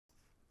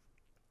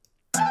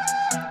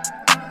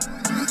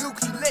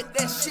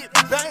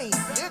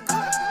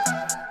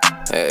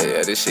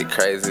this shit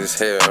crazy as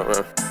hell,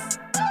 man.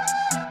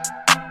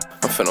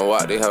 I'm finna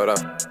walk this hold up.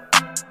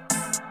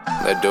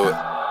 Let's do it.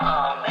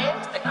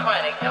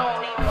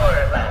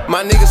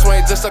 My niggas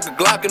swing just like a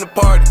Glock in the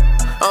party.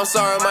 I'm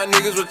sorry, my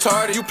niggas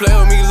retarded. You play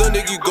with me, little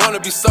nigga, you gonna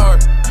be sorry.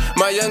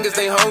 My youngest,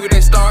 they hungry,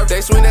 they starve. They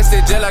swing that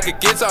shit just like a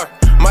guitar.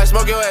 Might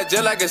smoke your ass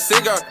just like a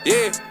cigar.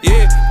 Yeah,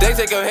 yeah, they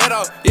take your head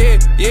off. Yeah,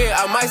 yeah,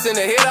 I might send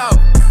a hit out.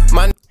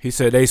 He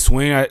said they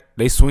swing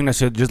that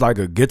shit just like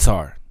a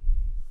guitar.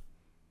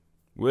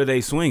 Where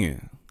they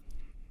swinging?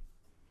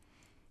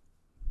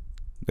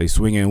 They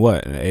swinging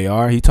what? An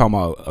AR? He talking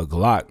about a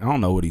Glock. I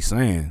don't know what he's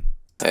saying.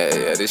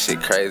 Yeah, this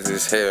shit crazy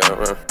as hell,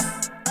 man.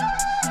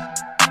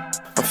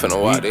 I'm finna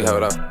walk this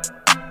hold up.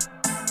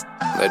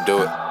 Let's do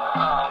it.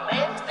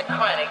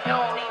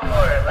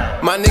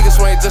 My niggas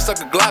swing just like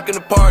a Glock in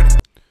the party.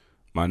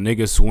 My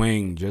niggas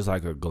swing just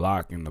like a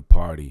Glock in the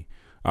party.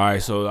 All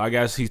right, so I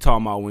guess he's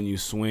talking about when you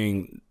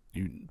swing,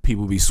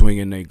 people be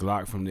swinging their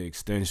Glock from the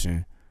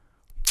extension.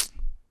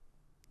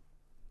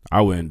 I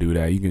wouldn't do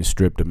that. You can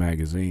strip the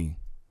magazine.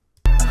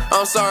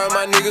 I'm sorry,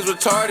 my niggas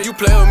retarded. You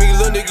play with me,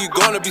 little nigga, you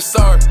gonna be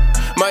sorry.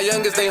 My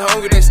youngest, they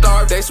hungry, they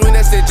starve. They swing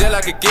that shit just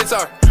like a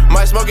guitar.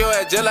 Might smoke your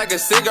ass just like a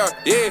cigar.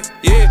 Yeah,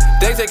 yeah,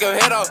 they take your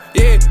head off.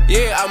 Yeah,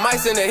 yeah, I might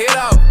send a hit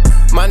out.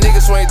 My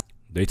niggas swing.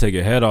 They take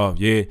your head off.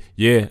 Yeah,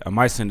 yeah, I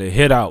might send a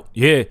hit out.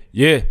 Yeah,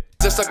 yeah.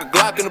 Just like a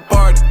Glock in the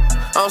party.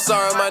 I'm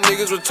sorry, my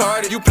niggas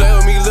retarded. You play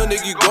with me, little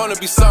nigga, you gonna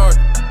be sorry.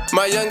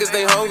 My youngest,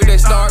 they hungry, they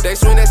starve. They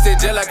swing that shit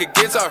just like a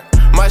guitar.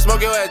 Might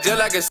smoke your ass just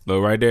like a.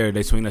 Look right there,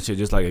 they swing that shit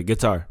just like a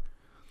guitar.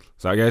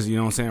 So I guess, you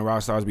know what I'm saying,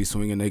 rock stars be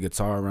swinging their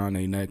guitar around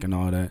their neck and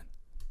all that.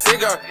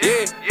 Cigar,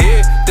 yeah,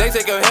 yeah, they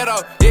take your head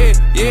off. Yeah,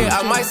 yeah,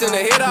 I might send a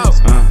hit out.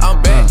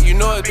 I'm back, you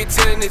know it be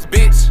 10 in this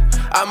bitch.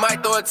 I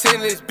might throw a 10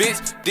 in this bitch.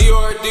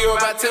 Dior,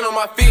 about 10 on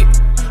my feet.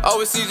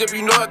 Overseas if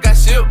you know I got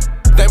shipped.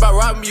 Think about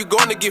robbing me, you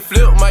gonna get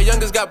flipped. My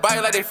youngest got bite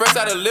like they fresh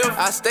out of lift.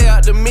 I stay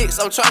out the mix,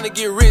 I'm trying to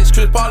get rich.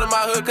 Chris Paul in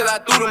my hood cause I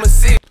threw them a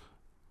six.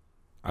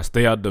 I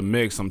stay out the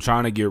mix, I'm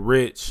trying to get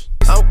rich.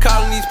 I'm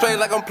calling these plays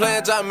like I'm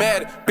playing John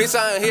Madden. Bitch,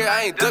 I ain't here,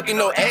 I ain't ducking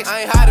no X.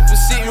 I ain't hiding for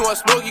shit, you want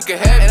smoke, you can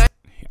have it.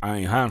 I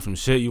ain't hiding from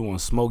shit, you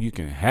want smoke, you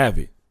can have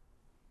it.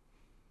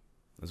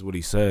 That's what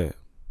he said.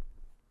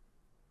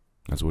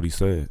 That's what he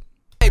said.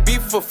 Ain't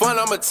beefing for fun,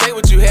 I'ma take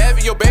what you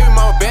have. Your baby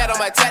mama bad, I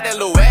might tap that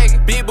little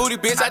wagon. Big booty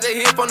bitch, I just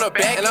hit from the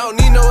back. And I don't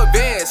need no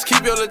advance,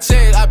 keep your little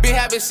check. I been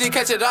having shit,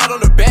 catch it out on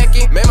the back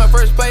end. Made my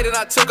first play, then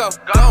I took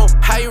off. Gone.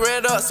 How you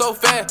ran up so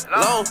fast?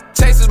 Long.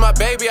 Chases my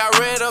baby, I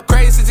ran up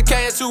crazy.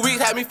 60K in 2 weeks,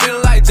 had me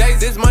feeling like Jay.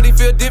 This money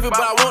feel different,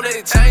 but I won't let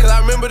it change. Cause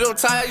I remember them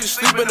times you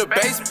sleep in the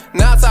basement.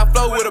 Now it's I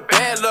flow with a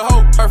bad little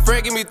hoe. Her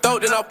friend give me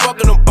throat, then I'm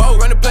fucking them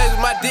both. Running plays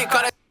with my dick,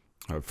 call that.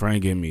 Her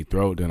friend give me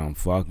throat, then I'm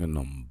fucking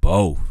them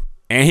both.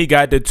 And he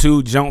got the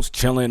two junks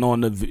chilling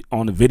on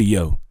the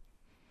video.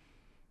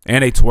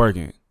 And they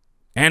twerking.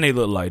 And they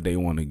look like they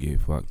want to get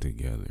fucked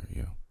together,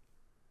 yo.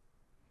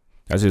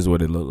 That's just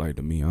what it looked like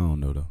to me. I don't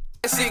know though.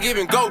 That shit give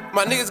and go.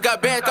 My niggas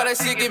got bad, thought that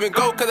shit give and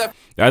go.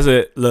 That's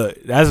it.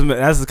 Look,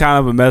 that's kind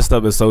of a messed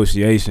up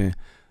association.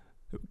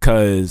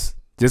 Cause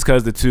just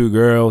cause the two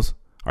girls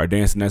are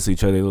dancing next to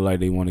each other, they look like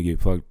they want to get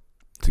fucked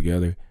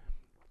together.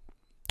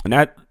 And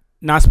that,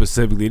 not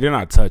specifically, they're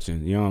not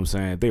touching. You know what I'm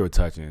saying? If they were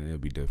touching, it'd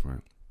be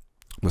different.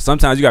 But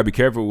sometimes you gotta be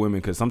careful with women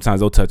because sometimes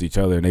they'll touch each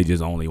other and they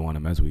just only want to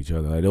mess with each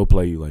other. Like they'll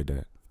play you like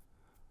that.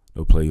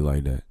 They'll play you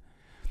like that.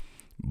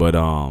 But you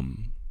know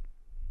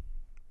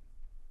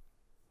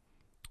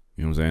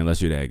what I'm saying?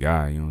 Unless you're that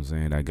guy, you know what I'm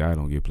saying? That guy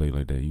don't get played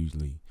like that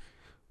usually.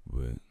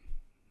 But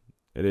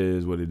it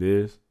is what it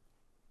is.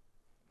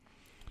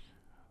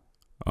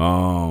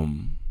 The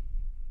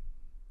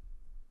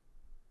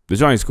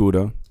joint's cool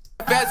though.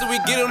 Faster we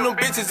get on them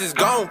bitches, it's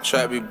gone.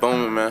 Trap be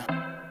booming, man.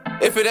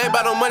 If it ain't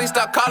about no money,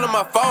 stop calling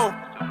my phone.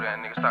 Stupid ass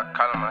nigga, stop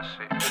calling my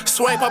shit.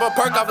 Swing, pop a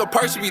perk off the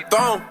purse, you be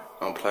thrown.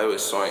 Don't play with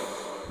Swing.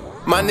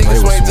 My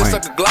niggas swing just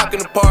like a Glock in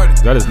the party.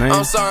 Is that his name?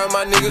 I'm sorry,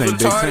 my niggas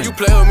retarded. You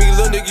play with me,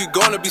 little nigga, you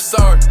gonna be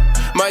sorry.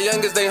 My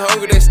youngest, they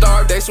hungry, they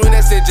starve. They swing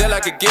that shit just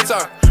like a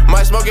guitar.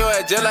 Might smoke your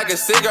ass just like a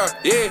cigar.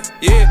 Yeah,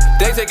 yeah,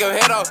 they take your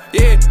head off.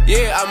 Yeah,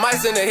 yeah, I might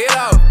send a hit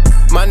out.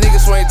 My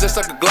niggas swing just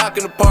like a Glock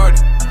in the party.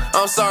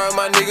 I'm sorry,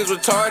 my niggas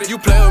retarded. You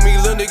play with me,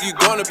 little nigga, you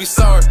gonna be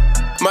sorry.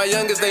 My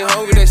youngest, they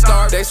hungry, they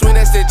starve. They swing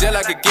that shit just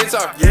like a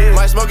guitar. Yeah.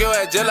 Might smoke your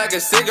ass just like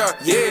a cigar.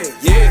 Yeah,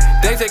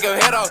 yeah, they take your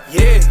head off.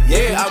 Yeah,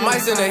 yeah, I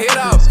might send a hit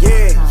out.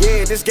 Yeah,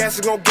 yeah, this gas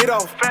is gonna get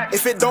off.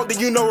 If it don't, then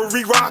you know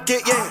we re-rock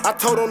it. Yeah, I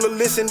told him to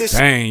listen this.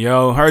 Dang,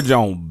 yo, her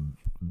Joan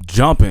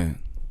jumping.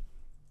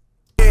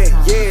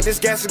 Yeah, yeah, this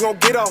gas is gonna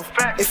get off.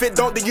 If it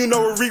don't, then you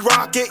know we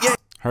re-rock it. Yeah,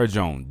 her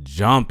Joan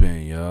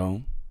jumping,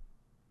 yo.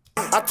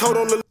 I told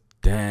him to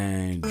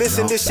dang.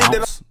 listen this shit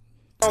that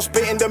I'm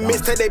spitting the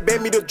mixtape, they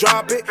beg me to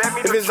drop it.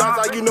 If it's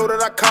Zaza, you know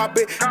that I cop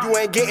it. You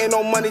ain't getting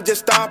no money,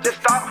 just stop it.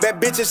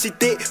 Bad bitch and she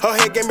thick, her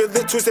head gave me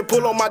lit twisted,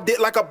 pull on my dick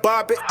like a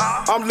bobbit.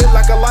 I'm lit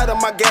like a lighter,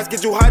 my gas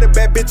get you higher.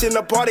 Bad bitch in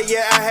the party,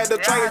 yeah, I had to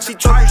try it. She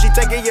choke you, she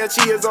take it, yeah,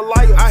 she is a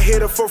liar. I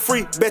hit her for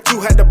free, bet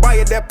you had to buy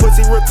it. That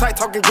pussy real tight,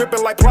 talking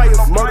gripping like pliers.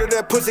 Murder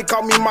that pussy,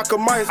 call me Michael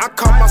Myers. I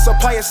called my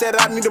supplier, said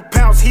I need a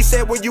pounds. He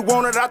said, well, you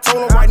want it, I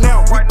told him right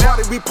now.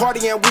 We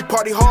party and we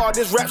party hard.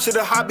 This rap shit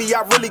a hobby,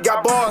 I really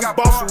got bars.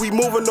 Boss, we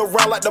moving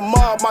around like the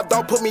mob. My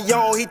dog put me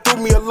on, he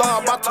threw me a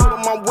lob. I told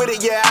him I'm with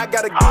it, yeah, I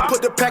gotta get.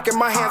 Put the pack in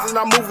my hands and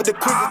I move it the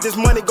quickest. This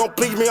money gon'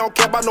 please me, I don't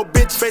care about no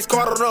bitch. Face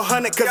card on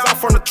 100, cause I'm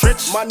from the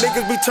trench. My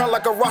niggas be turned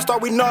like a rock star,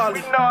 we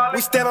gnarly. We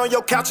stand on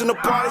your couch in the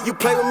party. You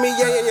play with me,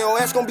 yeah, your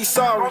ass gon' be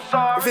sorry.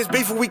 If it's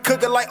beef, we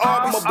cook it like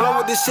Arby's. I'ma blow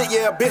with this shit,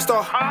 yeah, a bitch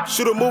star.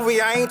 Shoot a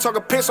movie, I ain't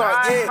talking piss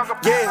off.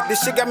 Yeah,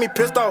 this shit got me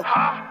pissed off.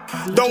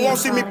 Don't wanna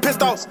see me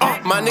pissed off.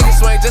 My niggas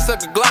swing just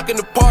like a Glock in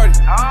the party.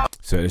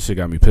 So this shit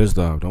got me pissed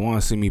off. Don't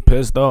wanna see me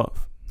pissed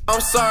off. I'm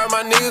sorry,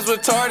 my niggas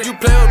retarded. You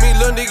play with me,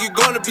 little nigga, you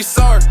gonna be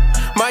sorry.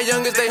 My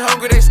youngest, they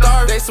hungry, they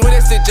starve. They swing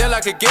that shit jet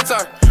like a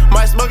guitar.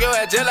 Might smoke your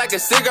ass jet like a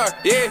cigar.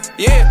 Yeah,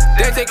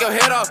 they take your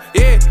head off.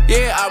 Yeah,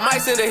 I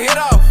might send a hit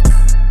off.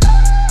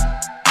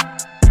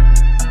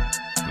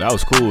 That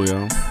was cool,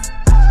 yo.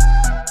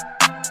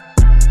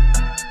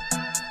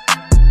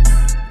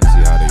 Let's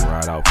see how they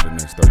ride out for the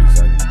next 30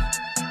 seconds.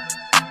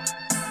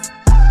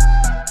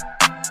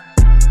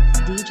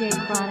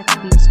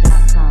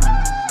 DJChronicBeats.com